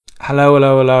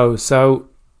Hello. So,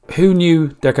 who knew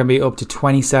there can be up to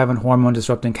 27 hormone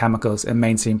disrupting chemicals in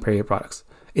mainstream period products?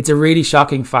 It's a really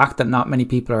shocking fact that not many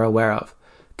people are aware of,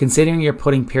 considering you're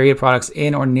putting period products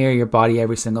in or near your body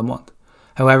every single month.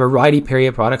 However, Riley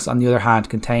period products, on the other hand,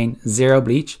 contain zero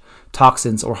bleach,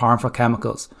 toxins, or harmful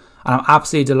chemicals. And I'm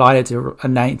absolutely delighted to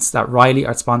announce that Riley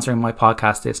are sponsoring my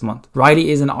podcast this month. Riley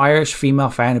is an Irish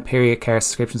female-founded period care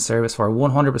subscription service for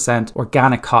 100%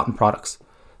 organic cotton products.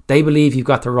 They believe you've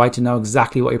got the right to know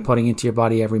exactly what you're putting into your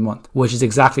body every month, which is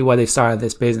exactly why they've started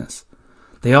this business.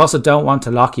 They also don't want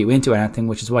to lock you into anything,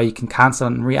 which is why you can cancel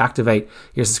and reactivate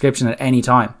your subscription at any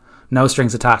time. No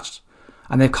strings attached.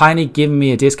 And they've kindly given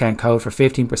me a discount code for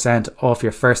 15% off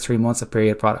your first 3 months of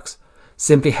period products.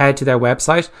 Simply head to their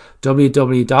website,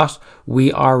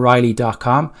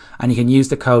 www.weareriley.com, and you can use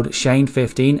the code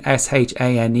SHANE15,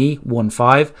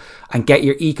 SHANE15, and get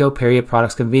your eco period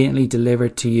products conveniently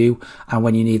delivered to you and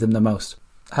when you need them the most.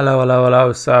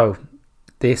 Hello. So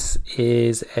this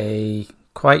is a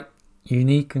quite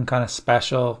unique and kind of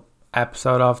special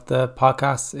episode of the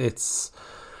podcast. It's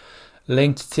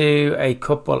linked to a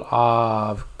couple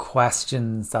of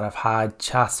questions that I've had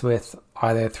chats with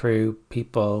either through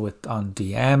people on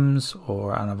DMs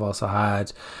and I've also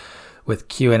had with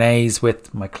Q&As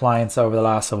with my clients over the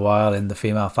last while in the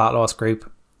female fat loss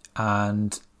group.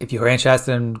 And if you're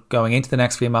interested in going into the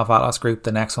next female fat loss group,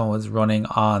 the next one was running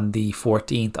on the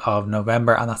 14th of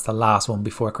November, and that's the last one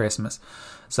before Christmas.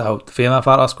 So the female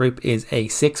fat loss group is a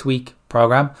 6-week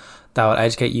program that will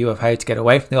educate you of how to get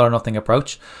away from the all or nothing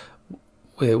approach.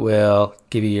 It will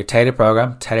give you your tailored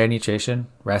program, tailored nutrition,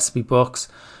 recipe books.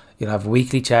 You'll have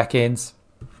weekly check-ins.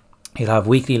 You'll have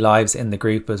weekly lives in the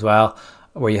group as well,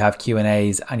 where you have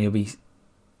Q&As, and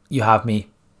you have me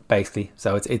basically.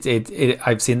 So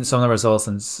I've seen some of the results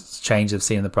and changes I've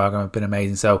seen in the program have been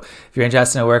amazing. So if you're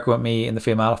interested in working with me in the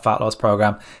female fat loss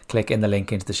program, click in the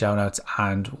link into the show notes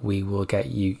and we will get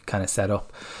you kind of set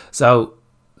up. So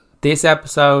this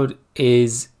episode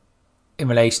is in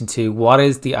relation to what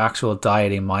is the actual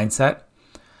dieting mindset,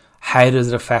 how does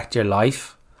it affect your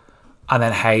life, and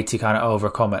then how to kind of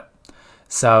overcome it.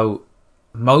 So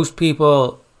most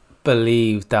people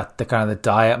believe that the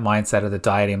diet mindset or the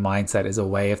dieting mindset is a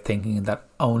way of thinking that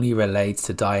only relates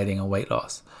to dieting and weight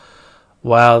loss.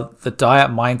 While the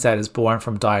diet mindset is born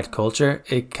from diet culture,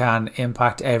 it can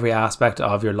impact every aspect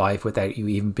of your life without you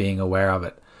even being aware of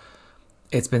it.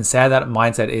 It's been said that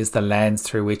mindset is the lens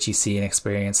through which you see and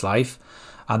experience life.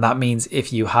 And that means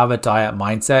if you have a diet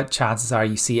mindset, chances are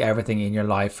you see everything in your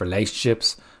life,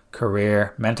 relationships,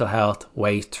 career, mental health,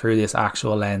 weight, through this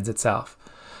actual lens itself.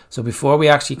 So before we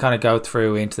actually kind of go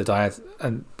through into the diet,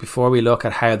 and before we look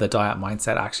at how the diet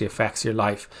mindset actually affects your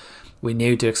life, we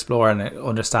need to explore and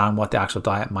understand what the actual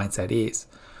diet mindset is.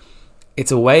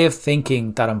 It's a way of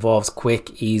thinking that involves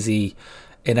quick, easy,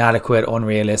 inadequate,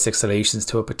 unrealistic solutions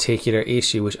to a particular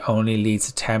issue, which only leads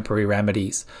to temporary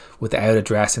remedies without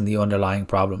addressing the underlying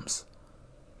problems.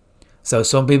 So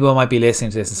some people might be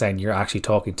listening to this and saying, you're actually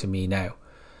talking to me now.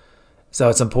 So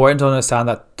it's important to understand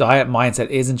that diet mindset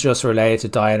isn't just related to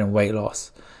diet and weight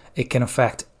loss. It can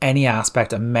affect any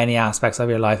aspect and many aspects of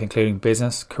your life, including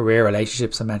business, career,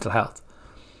 relationships, and mental health.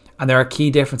 And there are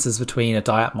key differences between a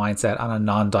diet mindset and a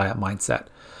non-diet mindset.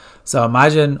 So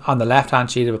imagine on the left-hand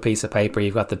sheet of a piece of paper,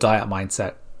 you've got the diet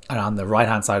mindset, and on the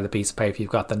right-hand side of the piece of paper, you've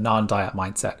got the non-diet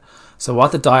mindset. So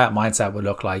what the diet mindset would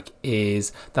look like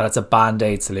is that it's a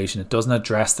band-aid solution. It doesn't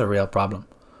address the real problem.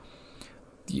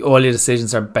 All your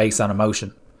decisions are based on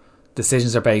emotion.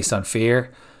 Decisions are based on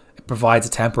fear. It provides a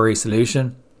temporary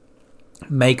solution,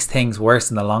 makes things worse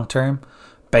in the long term,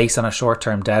 based on a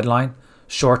short-term deadline,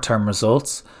 short-term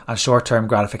results, and short-term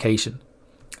gratification.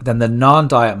 Then the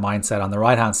non-diet mindset on the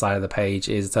right-hand side of the page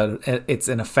is that it's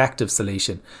an effective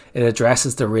solution. It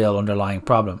addresses the real underlying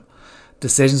problem.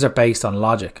 Decisions are based on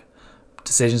logic.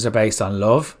 Decisions are based on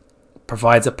love,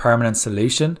 provides a permanent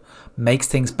solution, makes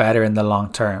things better in the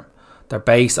long term. They're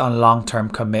based on long-term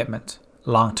commitment,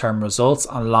 long-term results,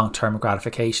 and long-term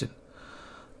gratification.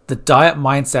 The diet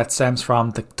mindset stems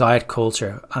from the diet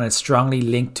culture and is strongly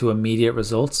linked to immediate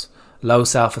results, low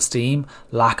self-esteem,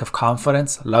 lack of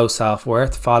confidence, low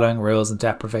self-worth, following rules and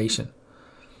deprivation.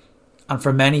 And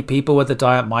for many people with the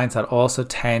diet mindset also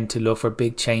tend to look for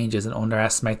big changes and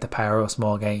underestimate the power of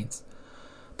small gains.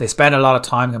 They spend a lot of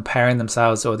time comparing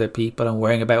themselves to other people and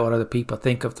worrying about what other people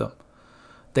think of them.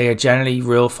 They are generally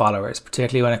rule followers,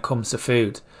 particularly when it comes to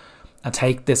food, and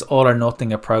take this all or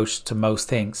nothing approach to most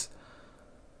things.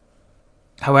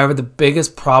 However, the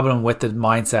biggest problem with the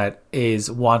mindset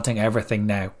is wanting everything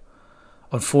now.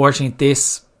 Unfortunately,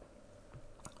 this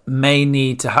may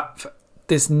need to have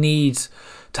this need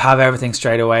to have everything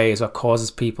straight away is what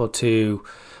causes people to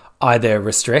either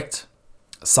restrict,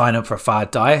 sign up for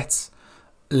fad diets,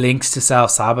 links to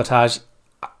self-sabotage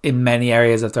in many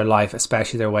areas of their life,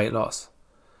 especially their weight loss.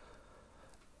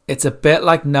 It's a bit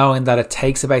like knowing that it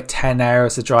takes about 10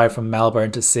 hours to drive from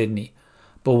Melbourne to Sydney,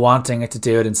 but wanting it to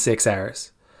do it in 6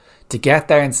 hours. To get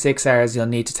there in 6 hours, you'll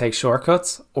need to take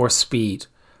shortcuts or speed.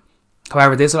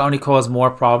 However, this will only cause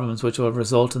more problems, which will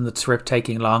result in the trip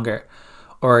taking longer,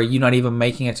 or you not even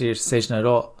making it to your decision at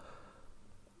all.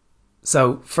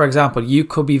 So, for example, you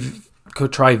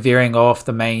could try veering off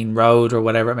the main road or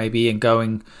whatever it may be and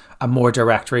going a more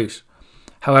direct route.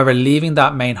 However, leaving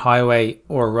that main highway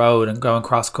or road and going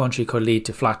cross country could lead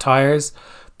to flat tires,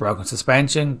 broken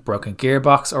suspension, broken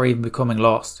gearbox, or even becoming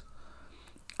lost.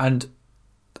 And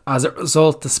as a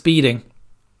result, the speeding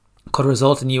could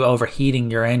result in you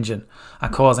overheating your engine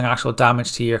and causing actual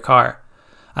damage to your car.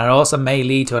 And it also may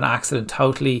lead to an accident,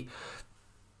 totally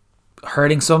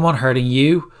hurting someone, hurting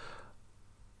you.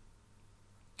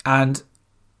 And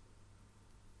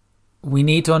we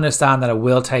need to understand that it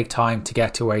will take time to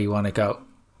get to where you want to go.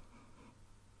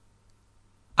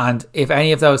 And if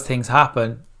any of those things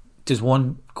happen, there's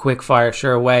one quick fire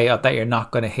sure way of that you're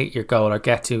not going to hit your goal or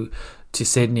get to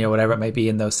Sydney or whatever it may be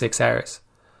in those 6 hours.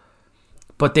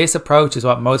 But this approach is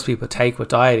what most people take with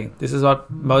dieting. This is what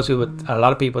a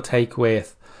lot of people take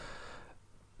with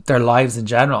their lives in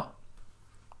general.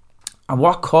 And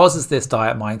what causes this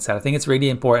diet mindset? I think it's really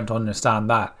important to understand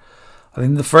that. I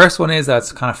think the first one is that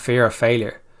it's kind of fear of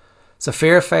failure. So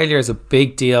fear of failure is a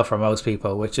big deal for most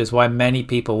people, which is why many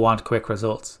people want quick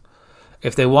results.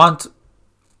 If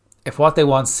what they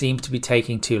want seems to be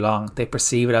taking too long, they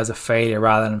perceive it as a failure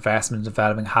rather than investment in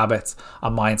developing habits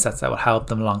and mindsets that will help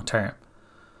them long term.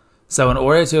 So in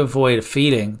order to avoid a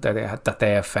feeling that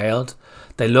they have failed,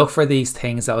 they look for these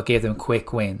things that will give them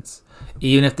quick wins,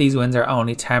 even if these wins are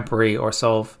only temporary or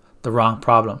solve the wrong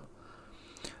problem.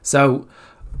 So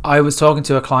I was talking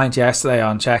to a client yesterday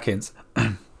on check-ins,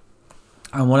 and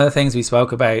one of the things we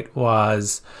spoke about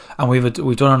was, and we've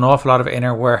done an awful lot of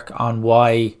inner work on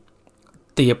why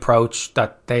the approach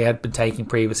that they had been taking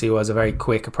previously was a very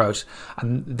quick approach,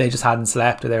 and they just hadn't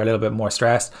slept, or they were a little bit more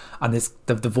stressed, and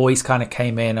the voice kind of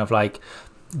came in of like,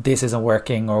 this isn't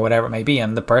working or whatever it may be,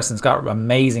 and the person's got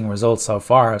amazing results so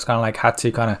far. It's kind of like had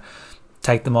to kind of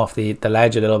take them off the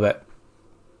ledge a little bit.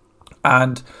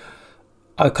 And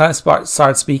I kind of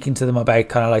started speaking to them about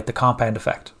kind of like the compound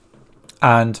effect.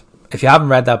 And if you haven't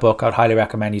read that book, I'd highly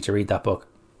recommend you to read that book.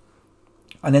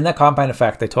 And in the compound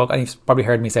effect, they talk, and you've probably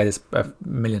heard me say this a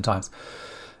million times.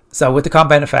 So with the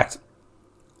compound effect,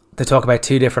 they talk about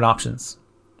two different options.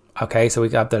 Okay, so we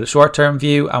have the short-term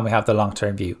view and we have the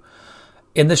long-term view.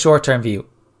 In the short-term view,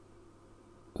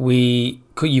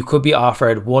 you could be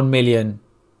offered €1 million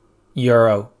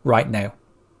right now.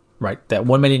 Right, that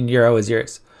 €1 million is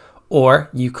yours. Or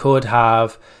you could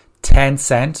have 10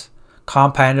 cent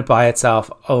compounded by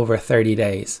itself over 30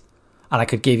 days. And I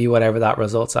could give you whatever that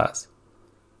results as.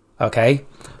 Okay,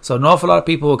 so an awful lot of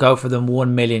people will go for the €1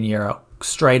 million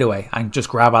straight away and just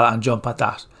grab at it and jump at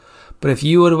that. But if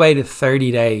you would have waited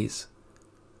 30 days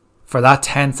for that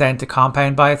 10 cent to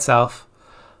compound by itself,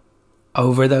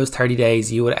 over those 30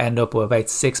 days, you would end up with about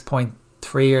 6.3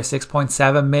 or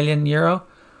 6.7 million euro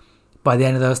by the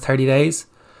end of those 30 days.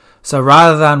 So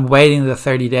rather than waiting the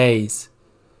 30 days,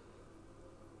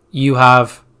 you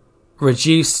have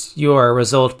reduced your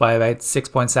result by about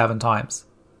 6.7 times,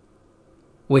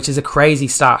 which is a crazy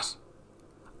stat.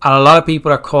 And a lot of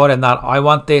people are caught in that, I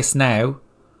want this now,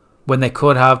 when they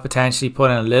could have potentially put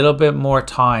in a little bit more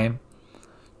time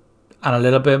and a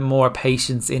little bit more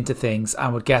patience into things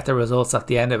and would get the results at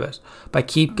the end of it. By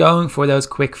keep going for those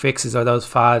quick fixes or those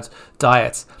fad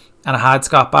diets. And I had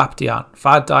Scott Bapty on.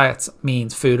 Fad diets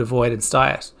means food avoidance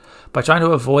diet. By trying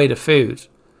to avoid a food,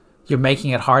 you're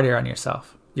making it harder on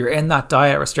yourself. You're in that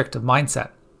diet restrictive mindset.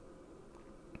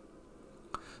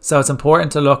 So it's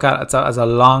important to look at it as a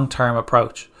long-term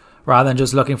approach rather than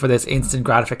just looking for this instant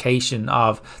gratification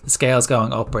of the scales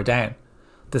going up or down.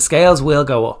 The scales will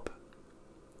go up.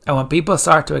 And when people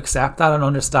start to accept that and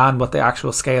understand what the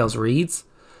actual scales reads,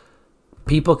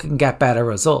 people can get better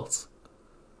results.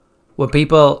 When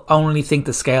people only think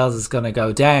the scales is going to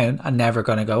go down and never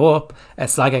going to go up,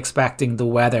 it's like expecting the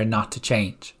weather not to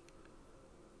change.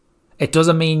 It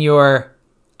doesn't mean you're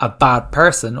a bad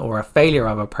person or a failure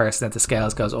of a person that the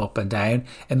scales goes up and down.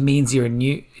 It means you're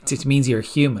new. It means you're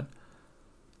human.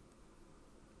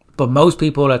 But most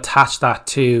people attach that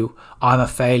to, I'm a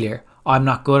failure, I'm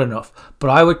not good enough. But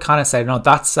I would kind of say, no,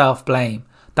 that's self-blame.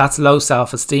 That's low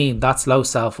self-esteem. That's low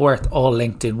self-worth, all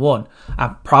linked in one.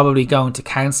 And probably going to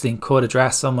counselling could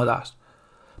address some of that.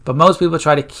 But most people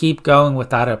try to keep going with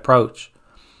that approach.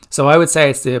 So I would say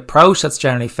it's the approach that's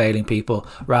generally failing people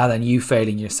rather than you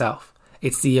failing yourself.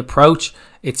 It's the approach,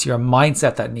 it's your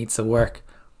mindset that needs to work.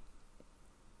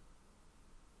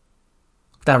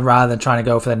 That rather than trying to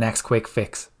go for the next quick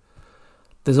fix.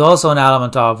 There's also an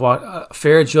element of what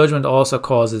fear of judgment also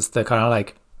causes the kind of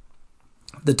like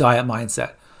the diet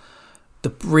mindset.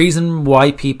 The reason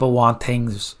why people want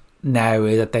things now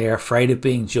is that they are afraid of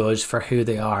being judged for who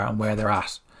they are and where they're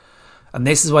at. And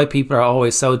this is why people are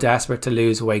always so desperate to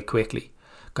lose weight quickly,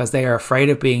 because they are afraid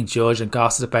of being judged and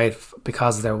gossiped about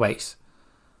because of their weight.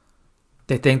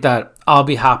 They think that I'll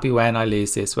be happy when I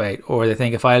lose this weight, or they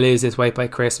think if I lose this weight by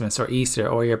Christmas or Easter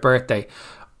or your birthday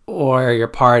or your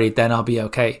party, then I'll be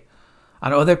okay.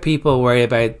 And other people worry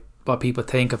about what people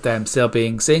think of them still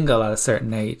being single at a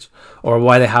certain age, or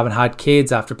why they haven't had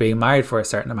kids after being married for a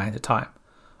certain amount of time.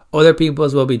 Other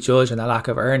people's will be judged on their lack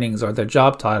of earnings or their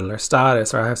job title or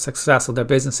status or how successful their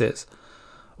business is,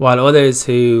 while others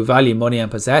who value money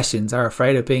and possessions are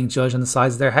afraid of being judged on the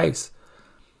size of their house.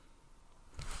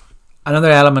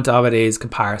 Another element of it is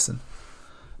comparison.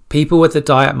 People with the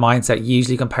diet mindset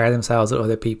usually compare themselves with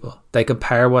other people. They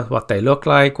compare what they look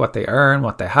like, what they earn,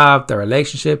 what they have, their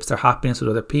relationships, their happiness with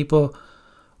other people.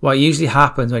 What usually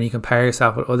happens when you compare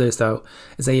yourself with others, though,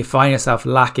 is that you find yourself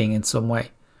lacking in some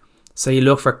way. So you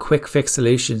look for quick fix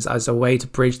solutions as a way to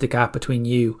bridge the gap between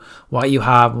you, what you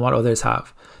have and what others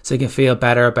have, so you can feel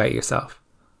better about yourself.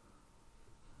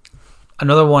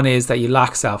 Another one is that you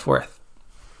lack self-worth.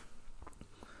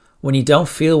 When you don't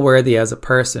feel worthy as a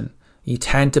person, you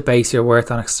tend to base your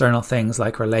worth on external things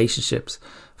like relationships,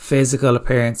 physical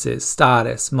appearances,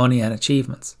 status, money and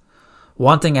achievements.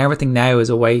 Wanting everything now is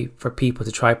a way for people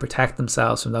to try to protect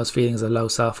themselves from those feelings of low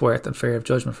self-worth and fear of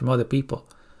judgment from other people.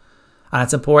 And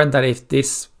it's important that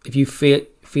if you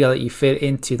feel that you fit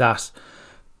into that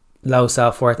low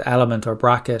self-worth element or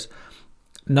bracket,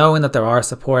 knowing that there are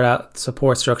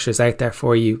support structures out there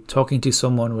for you, talking to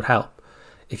someone would help.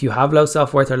 If you have low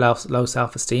self-worth or low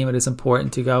self-esteem, it is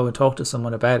important to go and talk to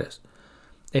someone about it.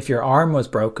 If your arm was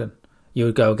broken, you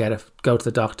would go to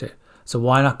the doctor. So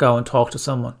why not go and talk to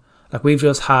someone? Like we've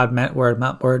just had World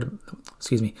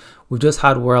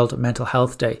Mental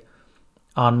Health Day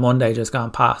on Monday, just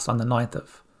gone past, on the 9th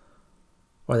of,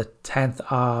 or the 10th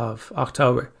of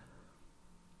October.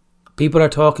 People are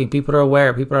talking, people are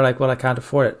aware, people are like, well, I can't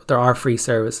afford it. There are free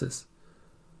services.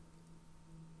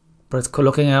 But it's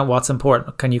looking at what's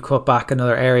important. Can you cut back in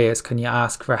other areas? Can you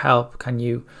ask for help? Can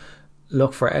you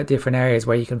look for different areas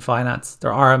where you can finance?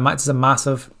 There's a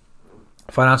massive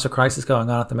financial crisis going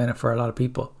on at the minute for a lot of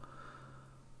people.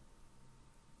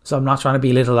 So I'm not trying to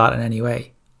belittle that in any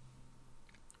way.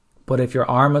 But if your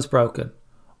arm was broken,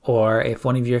 or if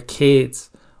one of your kids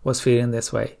was feeling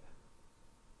this way,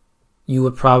 you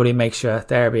would probably make sure that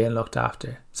they're being looked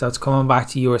after. So it's coming back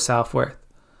to your self-worth.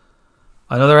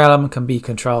 Another element can be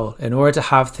control. In order to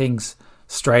have things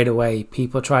straight away,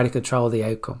 people try to control the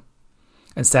outcome.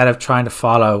 Instead of trying to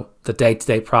follow the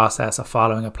day-to-day process of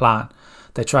following a plan,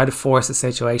 they try to force a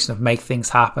situation of make things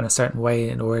happen a certain way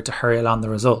in order to hurry along the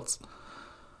results.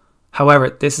 However,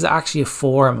 this is actually a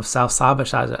form of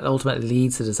self-sabotage that ultimately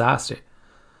leads to disaster.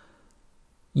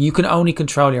 You can only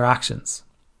control your actions.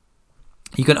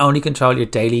 You can only control your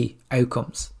daily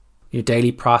outcomes, your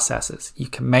daily processes. You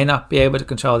may not be able to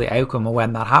control the outcome of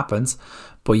when that happens,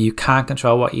 but you can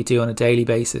control what you do on a daily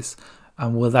basis.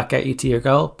 And will that get you to your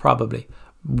goal? Probably.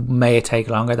 May it take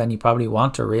longer than you probably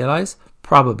want to realize?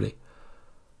 Probably.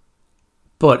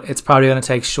 But it's probably going to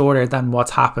take shorter than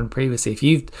what's happened previously. If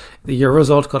your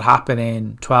result could happen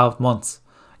in 12 months.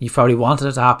 You probably wanted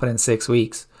it to happen in 6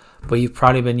 weeks, but you've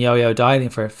probably been yo-yo dieting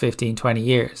for 15, 20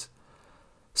 years.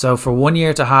 So for 1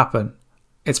 year to happen,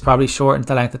 it's probably shortened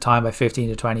the length of time by 15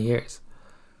 to 20 years.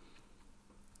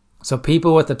 So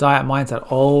people with the diet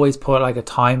mindset always put like a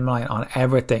timeline on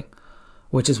everything,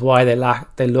 which is why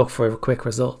they look for quick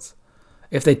results.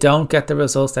 If they don't get the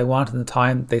results they want in the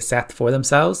time they set for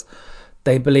themselves,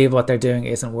 they believe what they're doing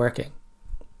isn't working.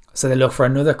 So they look for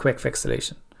another quick fix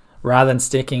solution rather than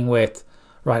sticking with,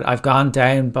 right, I've gone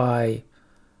down by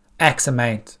X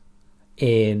amount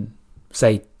in,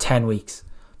 say, 10 weeks,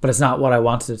 but it's not what I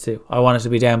wanted it to. I wanted to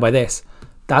be down by this.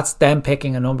 That's them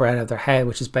picking a number out of their head,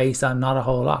 which is based on not a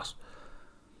whole lot.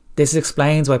 This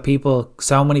explains why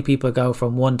so many people go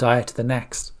from one diet to the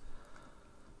next.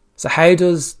 So how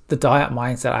does the diet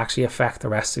mindset actually affect the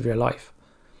rest of your life?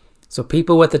 So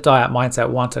people with the diet mindset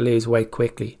want to lose weight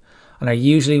quickly and are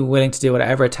usually willing to do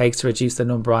whatever it takes to reduce the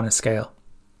number on a scale.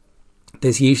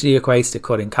 This usually equates to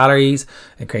cutting calories,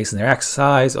 increasing their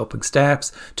exercise, upping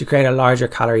steps to create a larger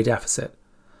calorie deficit.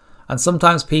 And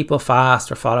sometimes people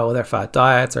fast or follow other fad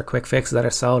diets or quick fixes that are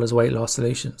sold as weight loss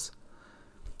solutions.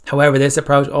 However, this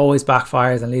approach always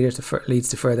backfires and leads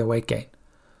to further weight gain.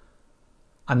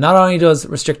 And not only does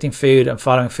restricting food and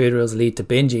following food rules lead to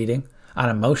binge eating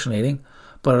and emotional eating,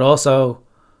 but it also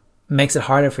makes it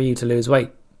harder for you to lose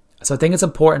weight. So I think it's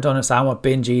important to understand what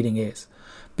binge eating is.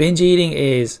 Binge eating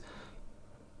is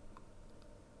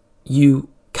you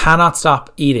cannot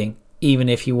stop eating even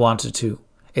if you wanted to.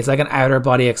 It's like an outer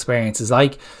body experience. It's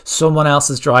like someone else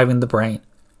is driving the brain.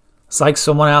 It's like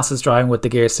someone else is driving with the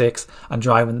gear 6 and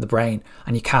driving the brain,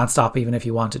 and you can't stop even if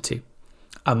you wanted to.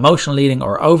 Emotional eating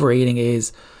or overeating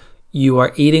is you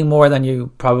are eating more than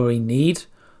you probably need.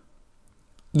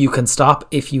 You can stop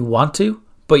if you want to,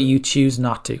 but you choose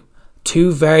not to.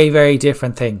 Two very, very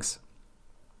different things.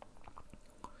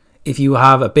 If you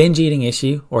have a binge eating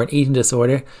issue or an eating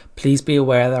disorder, please be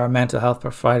aware there are mental health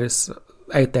providers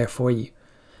out there for you.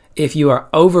 If you are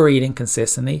overeating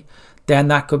consistently, then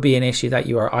that could be an issue that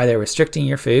you are either restricting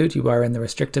your food, you are in the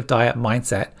restrictive diet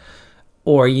mindset,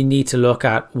 or you need to look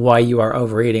at why you are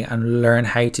overeating and learn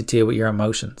how to deal with your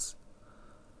emotions.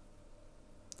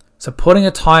 So putting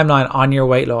a timeline on your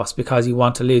weight loss because you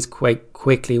want to lose weight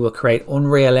quickly will create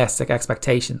unrealistic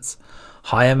expectations,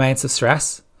 high amounts of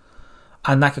stress,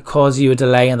 and that could cause you a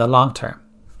delay in the long term.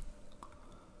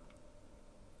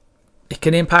 It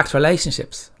can impact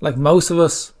relationships. Like most of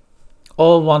us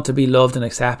all want to be loved and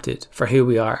accepted for who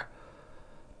we are.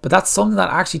 But that's something that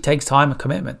actually takes time and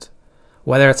commitment.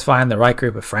 Whether it's finding the right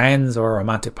group of friends or a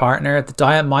romantic partner, the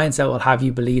diet mindset will have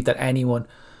you believe that anyone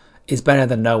is better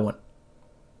than no one.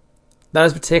 That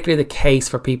is particularly the case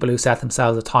for people who set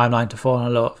themselves a timeline to fall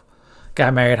in love,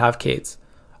 get married, have kids.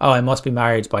 Oh, I must be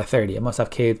married by 30. I must have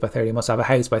kids by 30. I must have a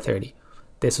house by 30.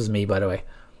 This was me, by the way.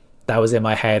 That was in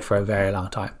my head for a very long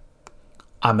time.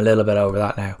 I'm a little bit over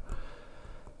that now.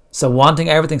 So wanting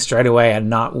everything straight away and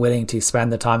not willing to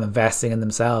spend the time investing in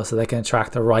themselves so they can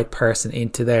attract the right person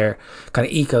into their kind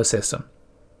of ecosystem.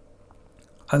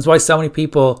 And that's why so many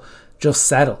people just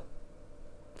settle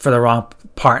for the wrong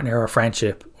partner or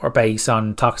friendship or based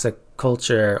on toxic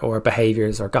culture or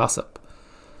behaviors or gossip.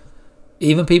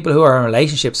 Even people who are in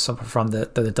relationships suffer from the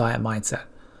diet mindset.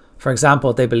 For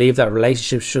example, they believe that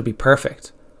relationships should be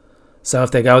perfect. So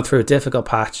if they go through a difficult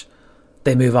patch,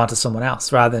 they move on to someone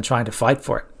else rather than trying to fight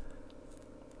for it.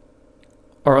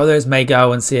 Or others may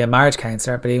go and see a marriage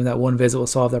counsellor believing that one visit will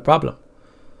solve their problem.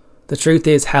 The truth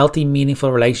is, healthy,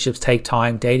 meaningful relationships take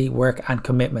time, daily work and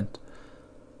commitment.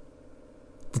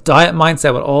 The diet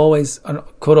mindset will always and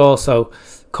could also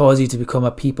cause you to become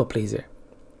a people pleaser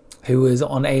who is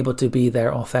unable to be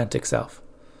their authentic self.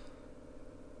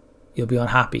 You'll be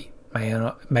unhappy,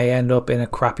 may end up in a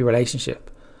crappy relationship.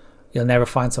 You'll never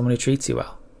find someone who treats you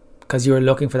well because you're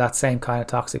looking for that same kind of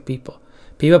toxic people.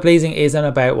 People pleasing isn't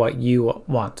about what you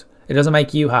want. It doesn't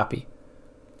make you happy.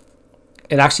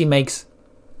 It actually it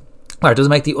doesn't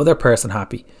make the other person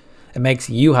happy. It makes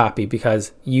you happy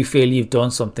because you feel you've done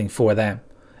something for them.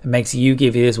 It makes you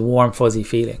give you this warm, fuzzy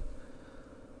feeling.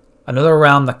 Another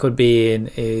realm that could be in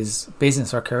is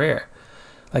business or career.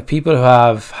 Like people who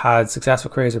have had successful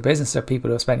careers or business are people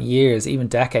who have spent years, even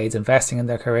decades, investing in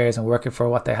their careers and working for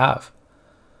what they have.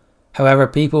 However,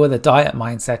 people with a diet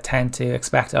mindset tend to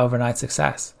expect overnight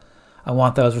success and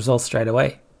want those results straight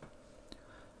away.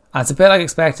 And it's a bit like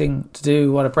expecting to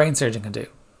do what a brain surgeon can do.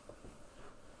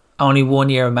 Only 1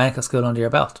 year of medical school under your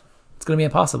belt. It's going to be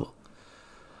impossible.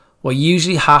 What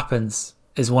usually happens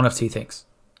is one of two things.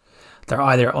 They're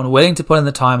either unwilling to put in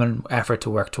the time and effort to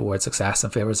work towards success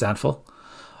and feel resentful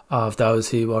of those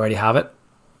who already have it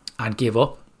and give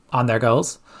up on their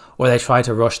goals, or they try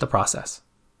to rush the process,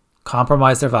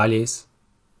 compromise their values,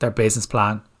 their business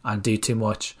plan, and do too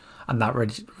much, and that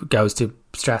goes to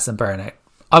stress and burnout.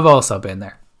 I've also been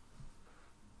there.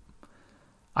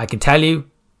 I can tell you,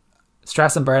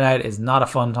 stress and burnout is not a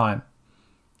fun time.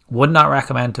 Would not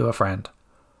recommend to a friend.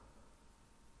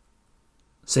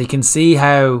 So you can see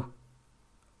how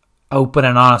open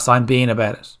and honest I'm being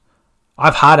about it.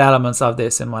 I've had elements of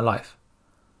this in my life.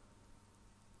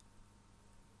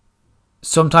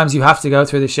 Sometimes you have to go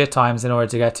through the shit times in order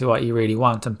to get to what you really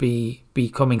want and be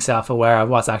becoming self-aware of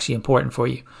what's actually important for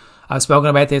you. I've spoken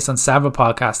about this on several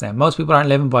podcasts now. Most people aren't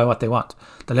living by what they want.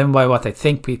 They're living by what they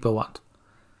think people want.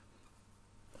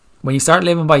 When you start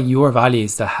living by your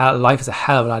values, life is a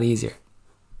hell of a lot easier.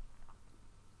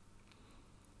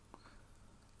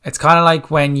 It's kind of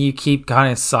like when you keep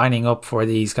kind of signing up for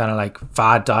these kind of like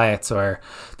fad diets or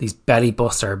these belly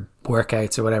buster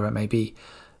workouts or whatever it may be.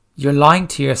 You're lying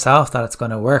to yourself that it's going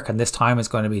to work and this time is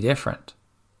going to be different.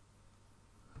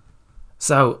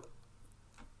 So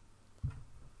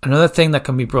Another thing that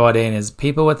can be brought in is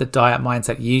people with the diet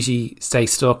mindset usually stay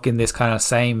stuck in this kind of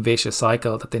same vicious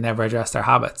cycle that they never address their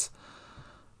habits.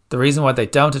 The reason why they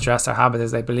don't address their habits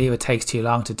is they believe it takes too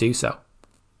long to do so.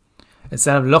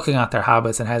 Instead of looking at their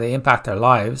habits and how they impact their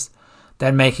lives,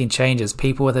 then making changes,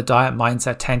 people with a diet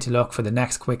mindset tend to look for the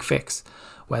next quick fix,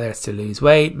 whether it's to lose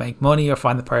weight, make money, or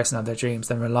find the person of their dreams,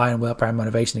 then rely on willpower and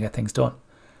motivation to get things done.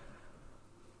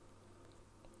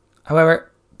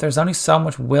 However, there's only so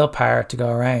much willpower to go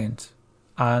around,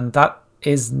 and that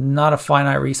is not a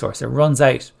finite resource. It runs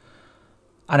out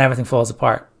and everything falls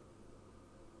apart.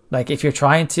 Like, if you're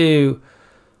trying to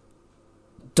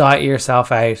diet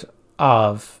yourself out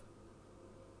of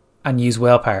and use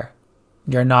willpower,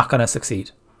 you're not going to succeed.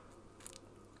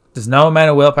 There's no amount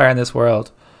of willpower in this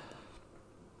world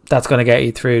that's going to get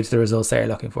you through to the results that you're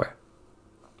looking for.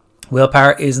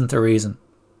 Willpower isn't the reason.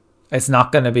 It's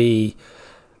not going to be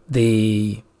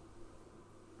the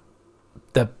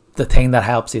thing that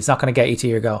helps you. It's not going to get you to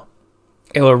your goal.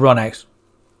 It will run out.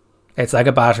 It's like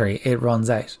a battery. It runs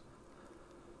out.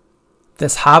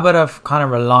 This habit of kind of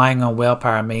relying on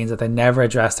willpower means that they never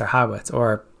address their habits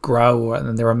or grow,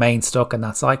 and they remain stuck in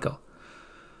that cycle.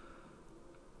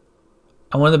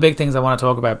 And one of the big things I want to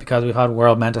talk about, because we've had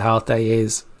World Mental Health Day,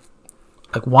 is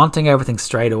like wanting everything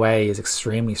straight away is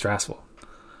extremely stressful.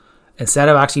 Instead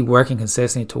of actually working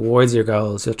consistently towards your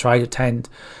goals, you'll tend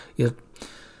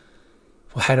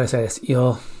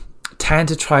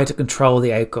to try to control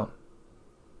the outcome,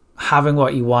 having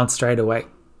what you want straight away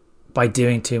by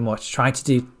doing too much, trying to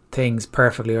do things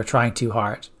perfectly or trying too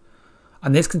hard.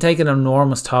 And this can take an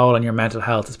enormous toll on your mental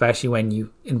health, especially when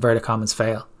you, inverted commas,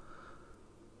 fail.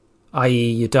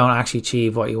 I.e., you don't actually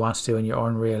achieve what you want to do in your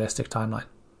unrealistic timeline.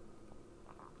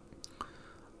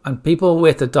 And people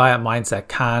with a diet mindset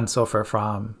can suffer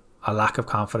from a lack of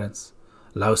confidence,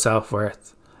 low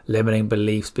self-worth, limiting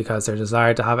beliefs, because their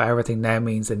desire to have everything now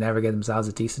means they never give themselves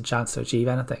a decent chance to achieve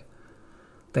anything.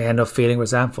 They end up feeling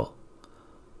resentful,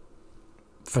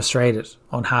 frustrated,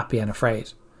 unhappy, and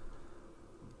afraid.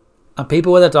 And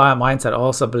people with a diet mindset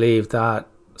also believe that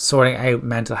sorting out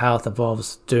mental health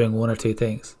involves doing one or two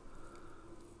things.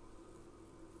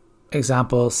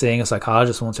 Example, seeing a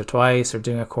psychologist once or twice, or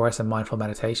doing a course in mindful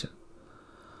meditation.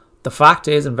 The fact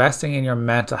is, investing in your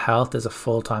mental health is a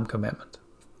full-time commitment.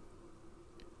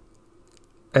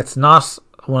 It's not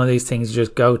one of these things you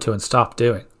just go to and stop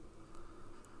doing.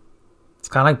 It's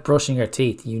kind of like brushing your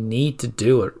teeth. You need to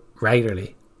do it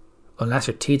regularly, unless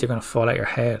your teeth are going to fall out your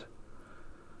head.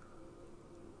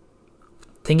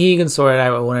 Thinking you can sort it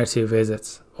out with one or two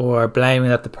visits, or blaming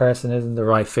that the person isn't the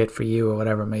right fit for you, or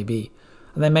whatever it may be.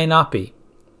 And they may not be.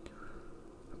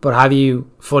 But have you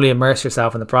fully immersed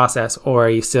yourself in the process, or are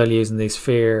you still using these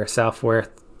fear, self-worth,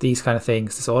 these kind of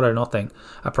things, this all or nothing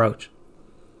approach?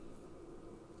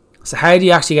 So how do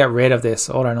you actually get rid of this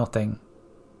all or nothing,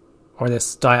 or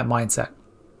this diet mindset?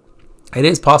 It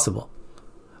is possible.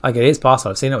 It is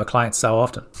possible. I've seen it with clients so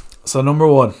often. So number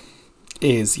one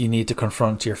is you need to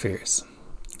confront your fears.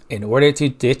 In order to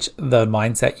ditch the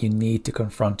mindset, you need to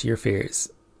confront your fears.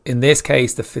 In this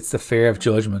case, it's the fear of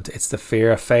judgment. It's the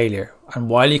fear of failure. And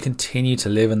while you continue to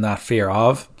live in that fear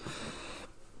of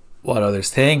what others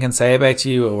think and say about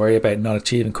you, or worry about not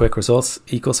achieving quick results,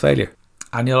 equals failure.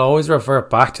 And you'll always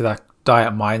revert back to that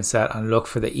diet mindset and look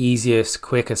for the easiest,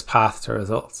 quickest path to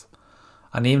results.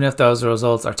 And even if those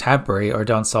results are temporary or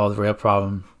don't solve the real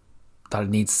problem that it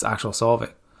needs actual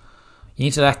solving, you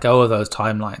need to let go of those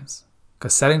timelines.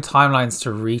 Because setting timelines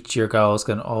to reach your goals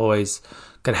can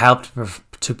help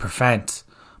to prevent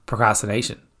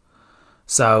procrastination.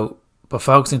 So, but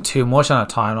focusing too much on a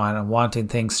timeline and wanting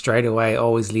things straight away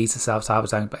always leads to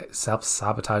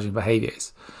self-sabotaging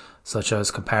behaviours, such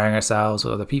as comparing ourselves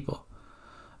with other people,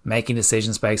 making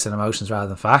decisions based on emotions rather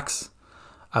than facts,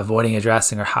 avoiding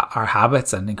addressing our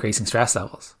habits, and increasing stress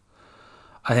levels.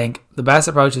 I think the best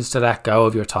approach is to let go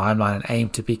of your timeline and aim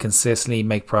to be consistently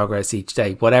make progress each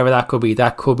day. Whatever that could be.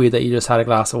 That could be that you just had a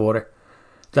glass of water.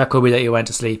 That could be that you went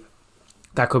to sleep.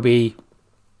 That could be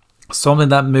something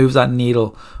that moves that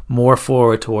needle more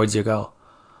forward towards your goal,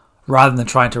 rather than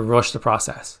trying to rush the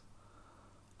process.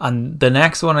 And the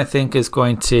next one I think is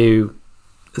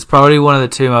probably one of the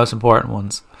two most important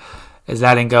ones, is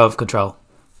letting go of control.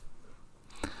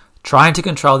 Trying to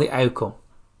control the outcome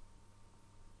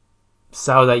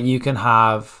so that you can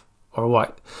have,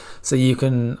 what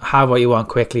you want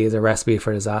quickly is a recipe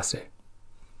for disaster.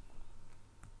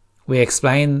 We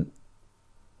explain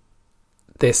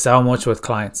this so much with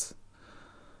clients.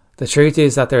 The truth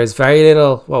is that there is very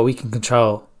little what we can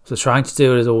control, so trying to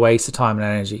do it is a waste of time and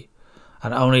energy,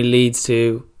 and only leads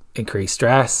to increased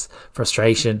stress,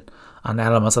 frustration, and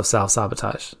elements of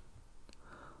self-sabotage.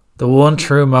 The one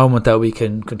true moment that we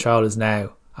can control is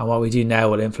now, and what we do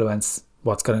now will influence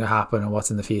what's going to happen and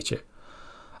what's in the future.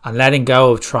 And letting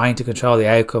go of trying to control the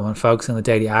outcome and focusing on the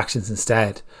daily actions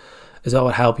instead is what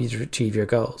will help you to achieve your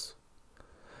goals.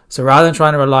 So rather than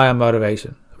trying to rely on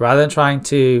motivation, rather than trying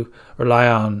to rely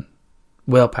on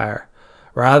willpower,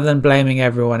 rather than blaming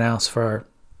everyone else for,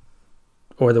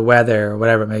 or the weather or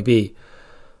whatever it may be,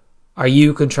 are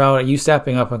you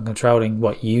stepping up and controlling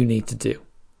what you need to do?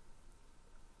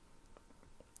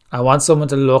 I want someone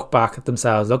to look back at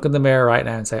themselves, look in the mirror right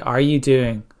now and say, are you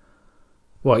doing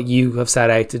what you have set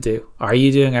out to do? Are you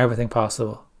doing everything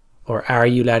possible? Or are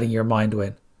you letting your mind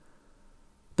win?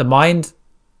 The mind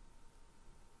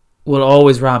will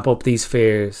always ramp up these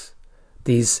fears,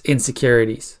 these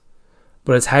insecurities,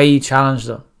 but it's how you challenge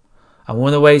them. And one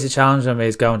of the ways to challenge them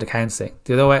is going to counselling.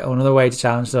 Another way to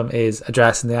challenge them is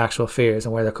addressing the actual fears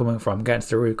and where they're coming from, getting to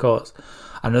the root cause.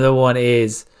 Another one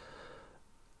is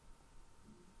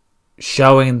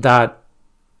showing that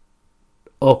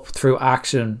up through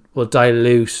action will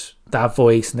dilute that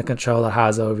voice and the control it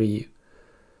has over you.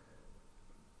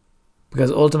 Because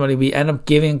ultimately we end up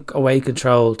giving away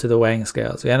control to the weighing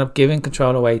scales. We end up giving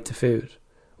control away to food.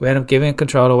 We end up giving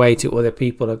control away to other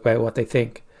people about what they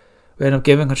think. We end up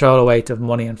giving control away to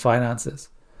money and finances.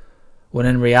 When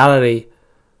in reality,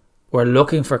 we're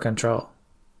looking for control.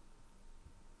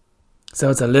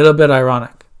 So it's a little bit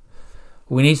ironic.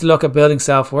 We need to look at building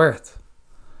self-worth.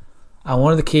 And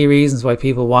one of the key reasons why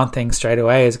people want things straight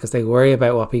away is because they worry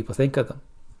about what people think of them.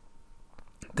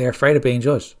 They're afraid of being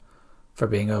judged for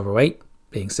being overweight,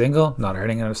 being single, not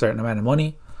earning a certain amount of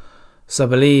money. So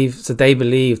they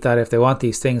believe that if they want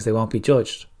these things, they won't be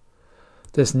judged.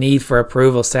 This need for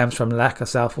approval stems from lack of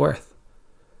self-worth.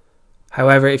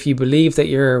 However, if you believe that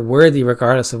you're worthy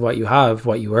regardless of what you have,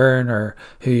 what you earn, or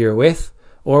who you're with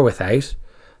or without,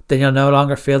 then you'll no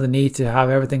longer feel the need to have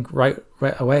everything right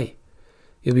away.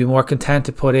 You'll be more content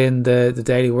to put in the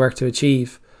daily work to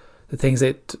achieve the things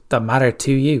that matter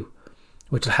to you,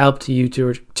 which will help you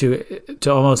to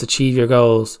almost achieve your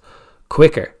goals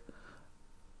quicker.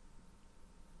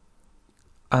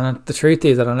 And the truth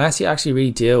is that unless you actually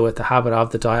really deal with the habit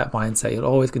of the diet mindset, you'll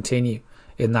always continue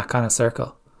in that kind of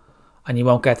circle and you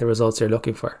won't get the results you're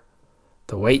looking for.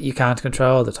 The weight you can't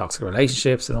control, the toxic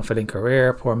relationships, an unfulfilling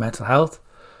career, poor mental health.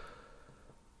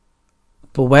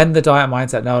 But when the diet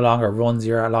mindset no longer runs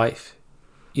your life,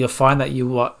 you'll find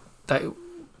that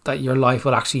that your life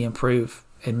will actually improve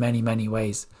in many, many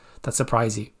ways that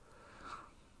surprise you.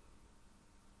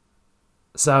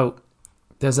 So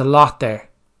there's a lot there.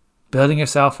 Building your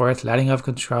self-worth, letting go of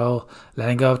control,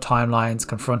 letting go of timelines,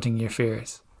 confronting your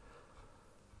fears.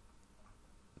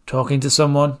 Talking to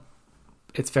someone.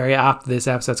 It's very apt this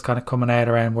episode's kind of coming out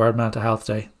around World Mental Health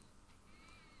Day.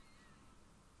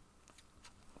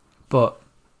 But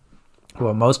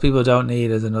what most people don't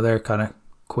need is another kind of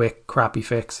quick, crappy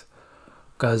fix.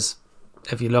 Because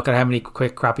if you look at how many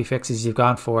quick, crappy fixes you've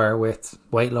gone for with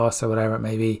weight loss or whatever it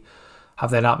may be, have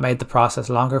they not made the process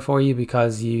longer for you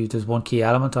because there's one key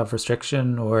element of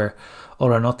restriction or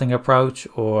all or nothing approach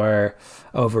or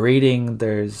overeating,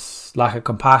 there's lack of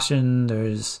compassion,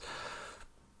 there's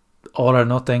all or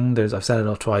nothing, I've said it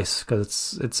all twice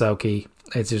because it's so key.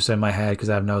 It's just in my head because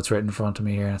I have notes written in front of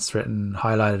me here and it's written,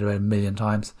 highlighted about 1 million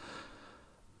times.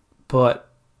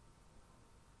 But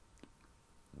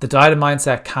the diet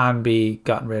mindset can be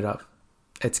gotten rid of.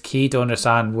 It's key to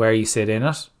understand where you sit in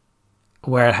it,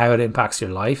 how it impacts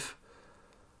your life,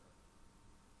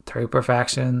 through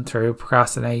perfection, through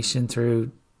procrastination,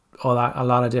 through all that, a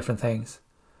lot of different things.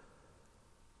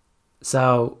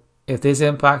 So if this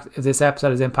episode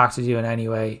has impacted you in any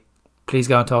way, please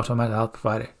go and talk to a mental health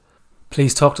provider.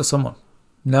 Please talk to someone.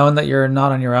 Knowing that you're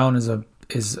not on your own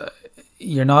is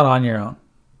you're not on your own.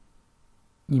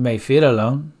 You may feel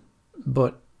alone,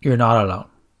 but you're not alone.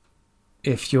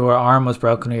 If your arm was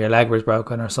broken or your leg was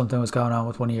broken or something was going on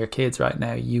with one of your kids right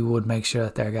now, you would make sure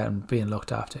that they're being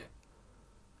looked after.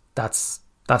 That's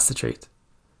the truth.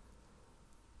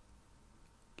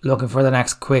 Looking for the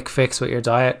next quick fix with your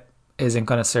diet isn't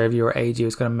going to serve you or aid you.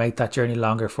 It's going to make that journey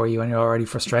longer for you, and you're already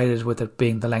frustrated with it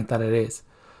being the length that it is.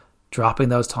 Dropping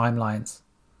those timelines.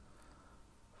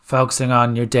 Focusing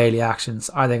on your daily actions.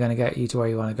 Are they going to get you to where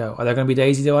you want to go? Are there going to be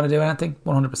days you don't want to do anything?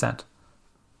 100%.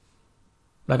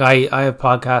 Like I have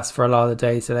podcasts for a lot of the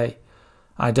days today.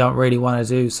 I don't really want to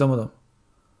do some of them.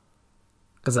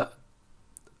 Because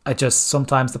I just,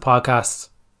 sometimes the podcast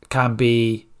can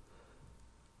be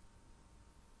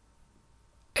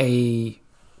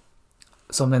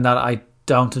something that I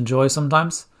don't enjoy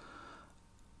sometimes.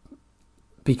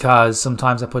 Because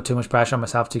sometimes I put too much pressure on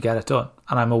myself to get it done.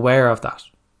 And I'm aware of that.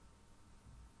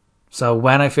 So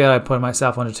when I feel I put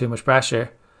myself under too much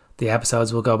pressure, the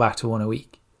episodes will go back to one a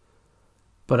week.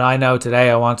 But I know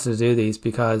today I wanted to do these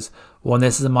because, one,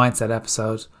 this is a mindset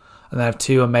episode, and then I have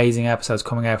 2 amazing episodes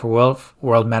coming out for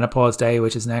World Menopause Day,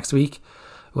 which is next week,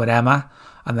 with Emma.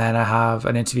 And then I have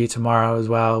an interview tomorrow as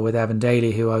well with Evan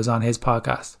Daly, who I was on his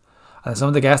podcast. And some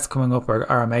of the guests coming up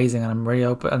are amazing, and I'm really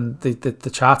open. And the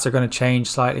chats are going to change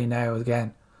slightly now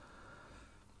again.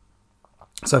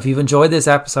 So if you've enjoyed this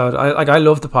episode, I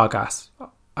love the podcast.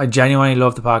 I genuinely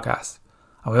love the podcast.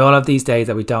 And we all have these days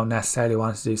that we don't necessarily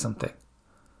want to do something.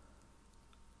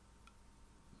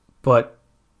 But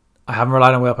I haven't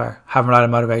relied on willpower, haven't relied on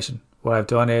motivation. What I've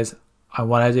done is I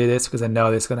want to do this because I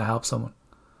know this is going to help someone.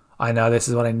 I know this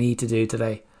is what I need to do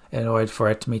today in order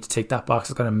for me to tick that box.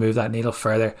 It's going to move that needle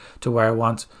further to where I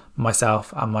want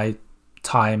myself and my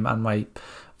time and my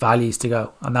values to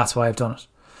go. And that's why I've done it.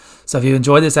 So if you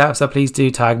enjoyed this episode, please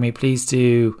do tag me. Please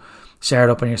do share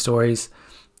it up on your stories.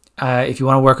 If you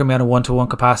want to work with me on a one-to-one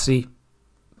capacity,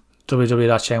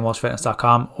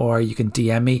 www.shanewalshfitness.com, or you can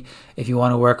DM me if you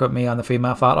want to work with me on the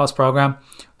female fat loss program.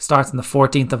 It starts on the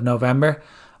 14th of November,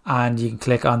 and you can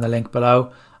click on the link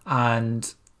below,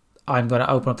 and I'm going to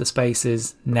open up the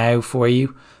spaces now for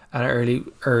you at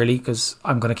early because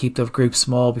I'm going to keep the group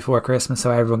small before Christmas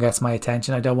so everyone gets my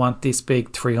attention. I don't want this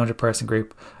big 300 person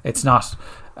group. It's not.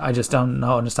 I just don't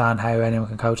understand how anyone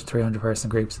can coach 300 person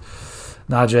groups.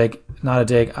 Not a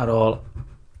dig at all.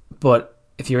 But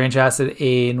if you're interested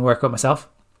in working with myself,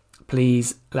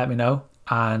 please let me know,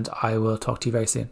 and I will talk to you very soon.